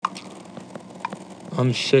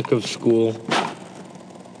I'm sick of school.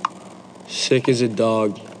 Sick as a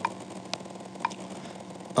dog.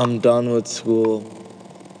 I'm done with school.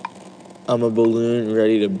 I'm a balloon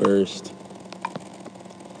ready to burst.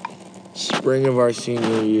 Spring of our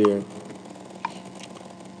senior year.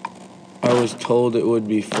 I was told it would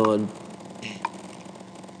be fun.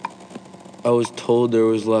 I was told there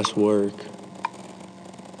was less work.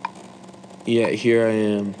 Yet here I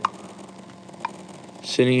am,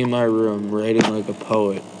 sitting in my room, writing like a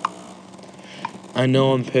poet. I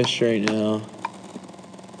know I'm pissed right now,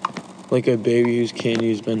 like a baby whose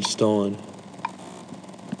candy's been stolen.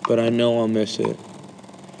 But I know I'll miss it.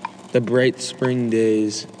 The bright spring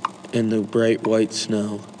days and the bright white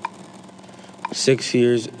snow. 6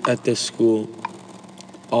 years at this school,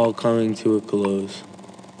 all coming to a close.